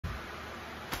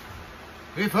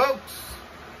Hey folks,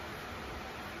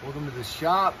 welcome to the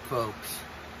shop, folks.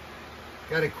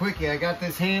 Got a quickie. I got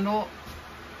this handle.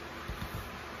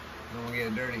 Don't want to get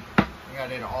it dirty. I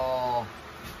got it all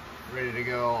ready to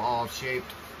go, all shaped.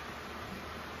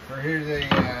 For here's the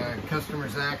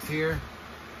customer's axe here.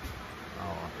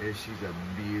 Oh, she's a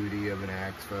beauty of an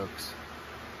axe, folks.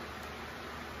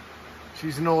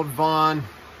 She's an old Vaughan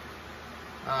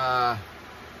AT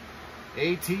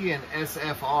and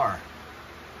SFR.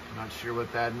 Not sure what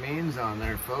that means on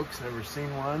there, folks. Never seen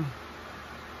one.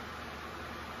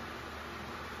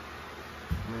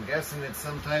 I'm guessing it's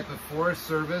some type of Forest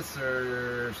Service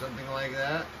or something like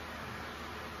that.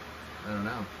 I don't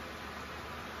know.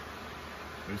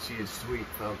 But she is sweet,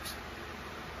 folks.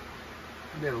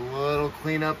 Did a little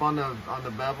cleanup on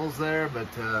the bevels there, but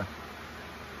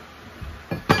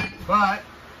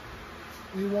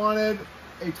we wanted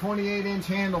a 28-inch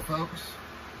handle, folks.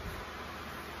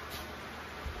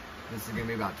 This is gonna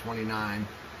be about 29.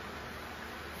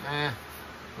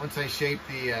 Once I shape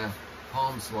the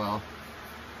palm swell,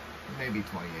 maybe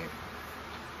 28.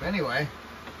 But anyway,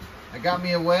 I got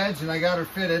me a wedge and I got her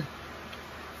fitted.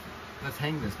 Let's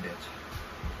hang this bitch.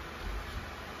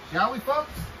 Shall we,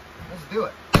 folks? Let's do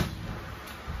it.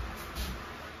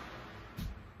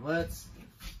 Let's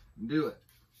do it.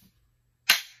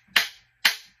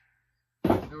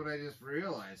 You know what I just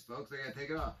realized, folks? I gotta take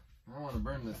it off. I don't want to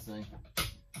burn this thing.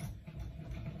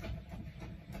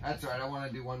 That's all right. I want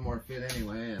to do one more fit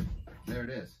anyway, and there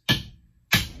it is.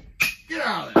 Get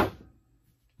out of there!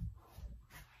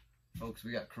 Folks,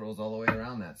 we got curls all the way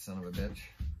around that son of a bitch.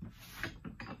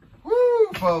 Woo,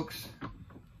 folks!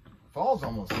 Fall's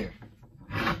almost here.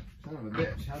 Son of a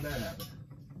bitch. How'd that happen?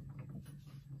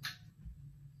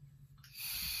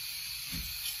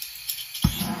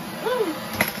 Woo!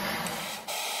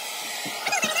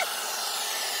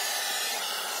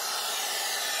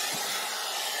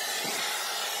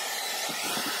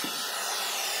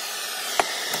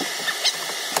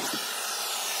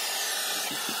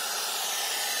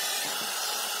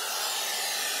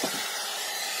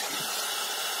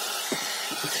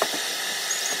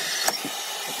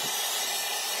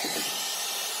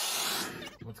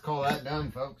 Let's call that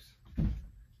done, folks.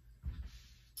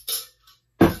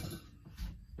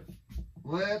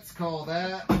 Let's call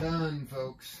that done,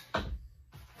 folks.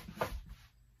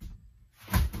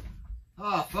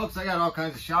 Ah, folks, I got all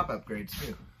kinds of shop upgrades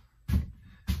too. I'm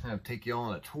gonna take you all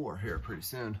on a tour here pretty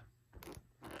soon.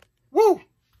 Woo!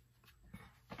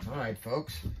 All right,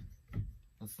 folks.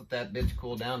 Let's let that bitch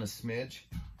cool down a smidge.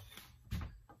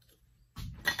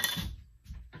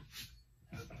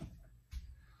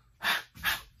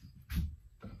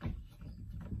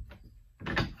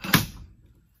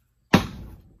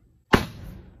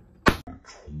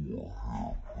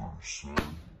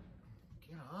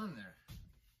 Get on there.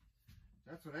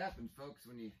 That's what happens, folks,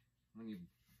 when it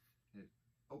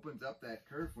opens up that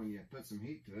kerf when you put some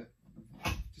heat to it.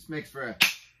 Just makes for a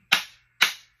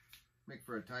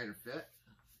tighter fit.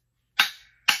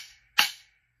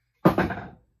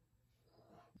 That's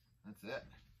it.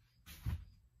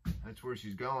 That's where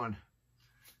she's going.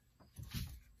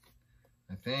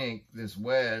 I think this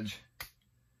wedge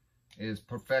is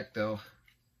perfecto.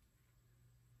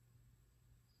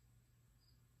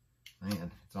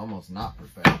 Man, it's almost not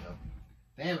perfecto.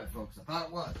 Damn it, folks. I thought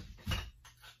it was. I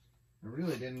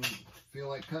really didn't feel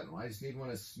like cutting one. I just need one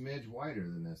a smidge wider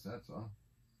than this, that's all.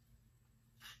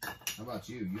 How about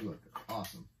you? You look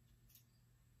awesome.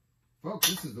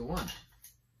 Folks, this is the one.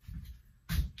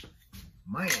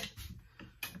 Man.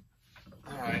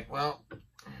 Alright, well.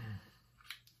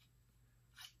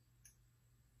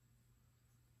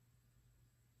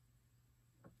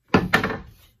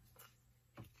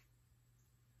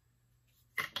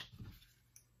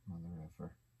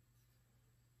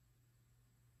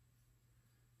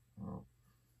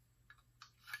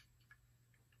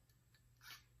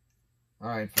 All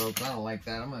right, folks, I don't like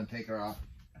that. I'm going to take her off.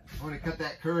 I want to cut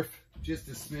that kerf just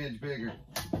a smidge bigger.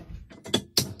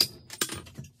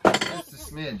 Just a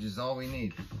smidge is all we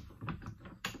need.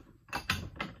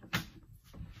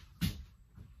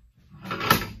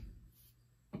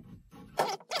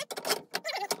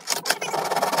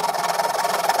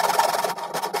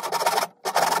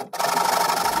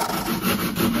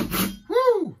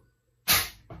 Woo!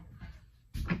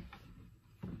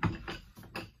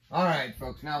 All right,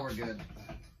 folks, now we're good.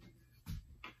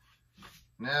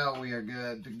 Now we are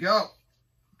good to go.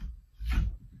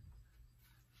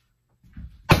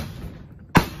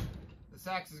 This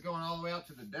axe is going all the way out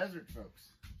to the desert, folks.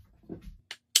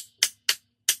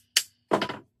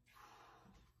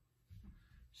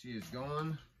 She is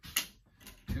going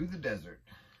to the desert.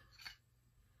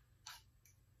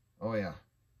 Oh yeah,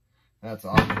 that's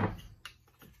awesome.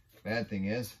 Bad thing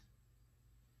is,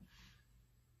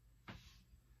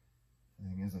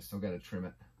 I still got to trim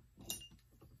it.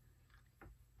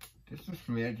 Just a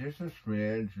smidge,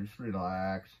 just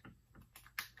relax.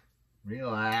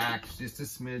 Relax, just a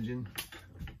smidgen.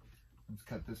 Let's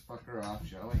cut this fucker off,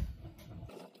 shall we?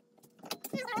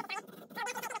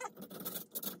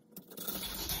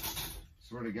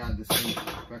 Swear to God, this thing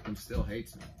fucking still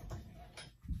hates me.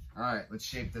 Alright, let's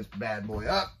shape this bad boy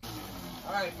up.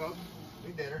 Alright, folks,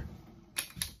 we did her.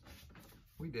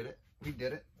 We did it. We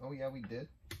did it. Oh yeah, we did.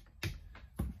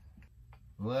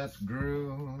 Let's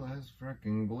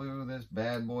freaking glue this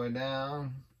bad boy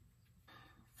down.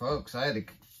 Folks, I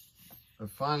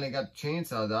finally got the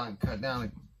chainsaw out and cut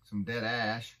down some dead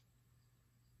ash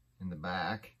in the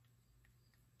back.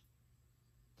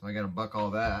 So I gotta buck all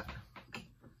that,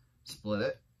 split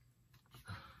it.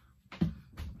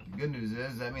 The good news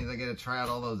is that means I get to try out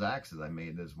all those axes I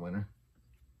made this winter.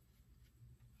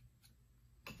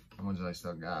 How much I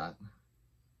still got?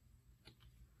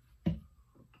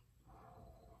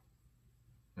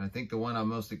 And I think the one I'm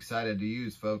most excited to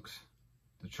use, folks,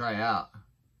 to try out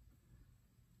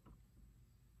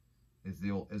is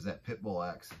that pit bull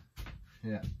axe.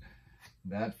 Yeah,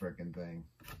 that frickin' thing.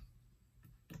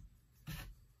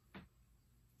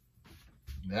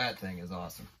 That thing is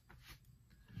awesome.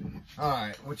 All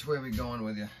right, which way are we going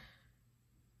with you? I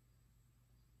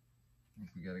think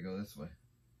we gotta go this way.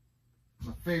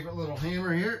 My favorite little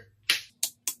hammer here.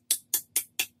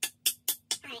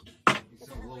 He's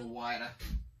a little wider.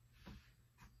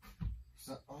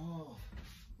 So, oh,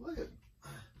 look at.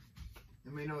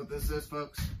 Anybody know what this is,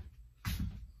 folks?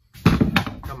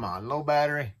 Come on, low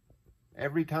battery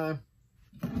every time.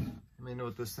 Anybody know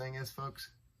what this thing is,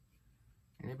 folks?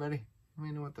 Anybody?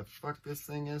 Anybody know what the fuck this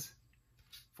thing is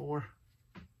for?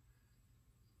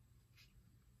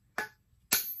 I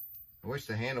wish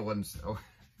the handle wasn't so.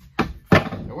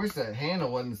 I wish that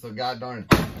handle wasn't so goddamn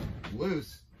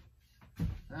loose.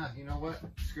 Ah, you know what?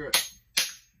 Screw it.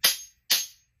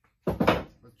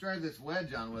 Let's try this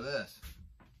wedge on with this.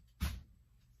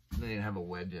 They didn't have a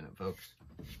wedge in it, folks.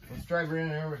 Let's drive her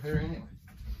in over there anyway.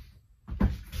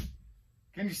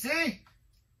 Can you see?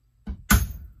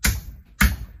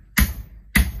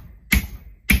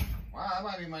 Wow, that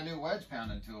might be my new wedge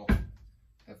pounding tool.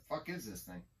 The fuck is this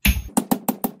thing?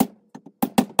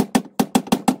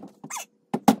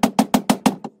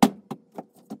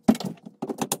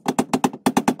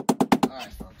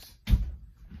 Alright, folks.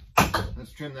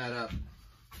 Let's trim that up.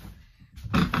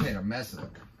 I made a mess of it.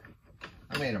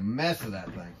 I made a mess of that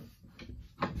thing.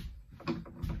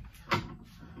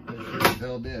 It sure as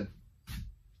hell did.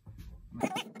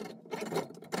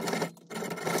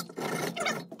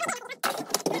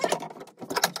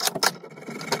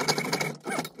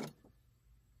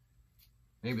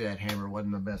 Maybe that hammer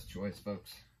wasn't the best choice,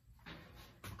 folks.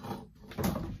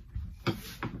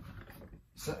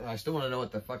 So, I still want to know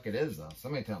what the fuck it is, though.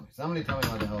 Somebody tell me. Somebody tell me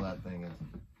what the hell that thing is.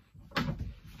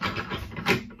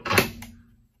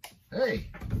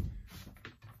 Hey!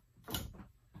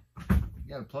 You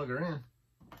gotta plug her in.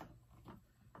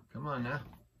 Come on now.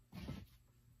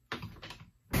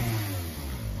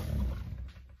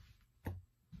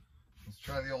 Let's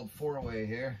try the old 4-way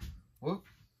here. Whoop.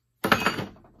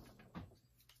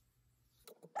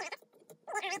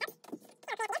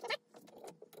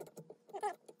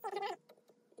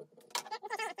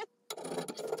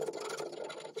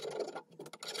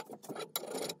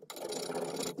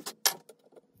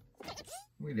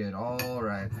 We did all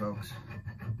right, folks.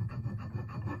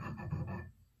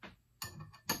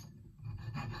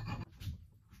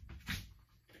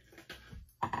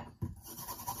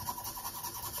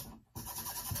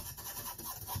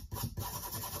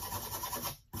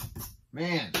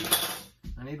 Man,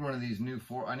 I need one of these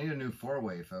I need a new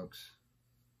 4-way, folks.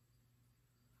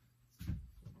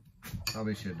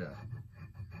 Probably should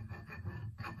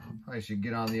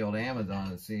get on the old Amazon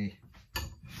and see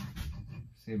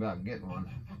about getting one.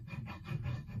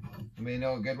 Anybody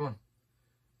know a good one?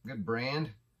 Good brand?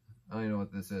 I don't even know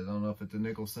what this is. I don't know if it's a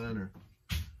Nicholson or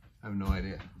I have no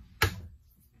idea.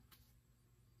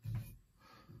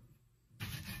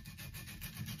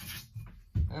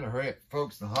 I gotta hurry up,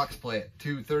 folks. The Hawks play at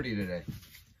 2:30 today.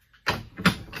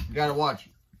 You gotta watch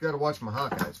my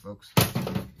Hawkeyes, folks.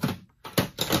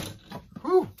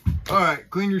 Whew. All right,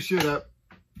 clean your shit up.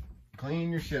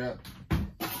 Clean your shit up.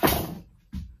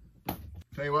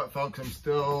 Tell you what, folks, I'm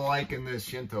still liking this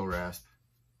Shinto rasp.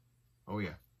 Oh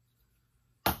yeah.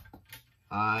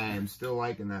 I am still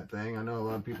liking that thing. I know a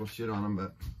lot of people shit on them,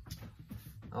 but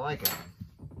I like it.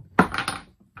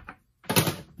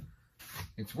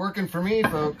 It's working for me,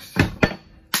 folks.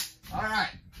 All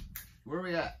right, where are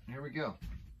we at? Here we go.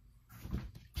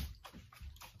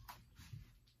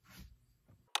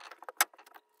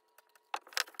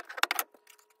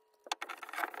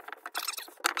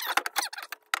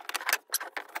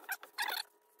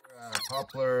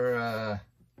 Poplar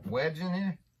wedge in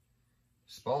here.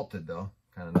 Spalted though,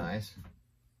 kind of nice.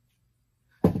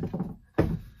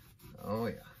 Oh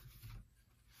yeah.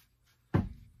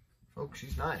 Folks,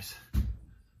 she's nice.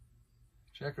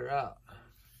 Check her out.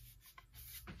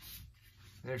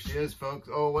 There she is, folks.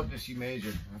 Oh, what does she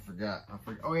measure? I forgot.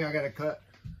 Oh yeah, I got to cut.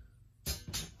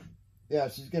 Yeah,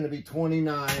 she's going to be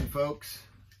 29, folks.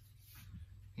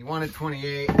 He wanted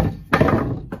 28.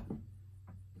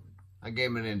 I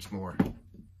gave him an inch more.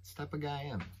 That's the type of guy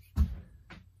I am.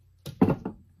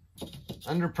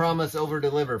 Under promise, over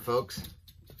deliver, folks.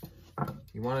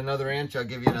 You want another inch? I'll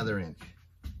give you another inch.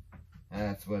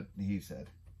 That's what he said.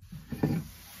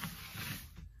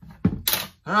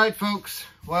 All right, folks.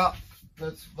 Well,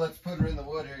 let's put her in the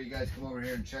wood here. You guys come over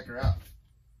here and check her out.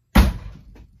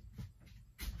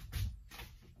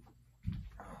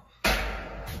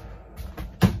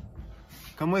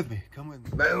 Come with me. Come with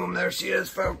me. Boom, there she is,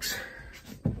 folks.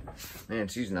 Man,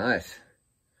 she's nice.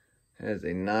 That is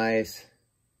a nice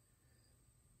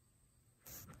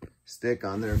stick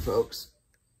on there, folks.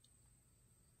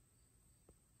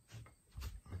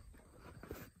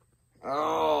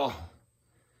 Oh.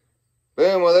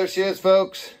 Boom, well, there she is,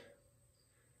 folks.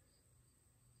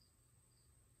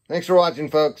 Thanks for watching,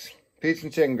 folks. Peace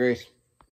and chicken grease.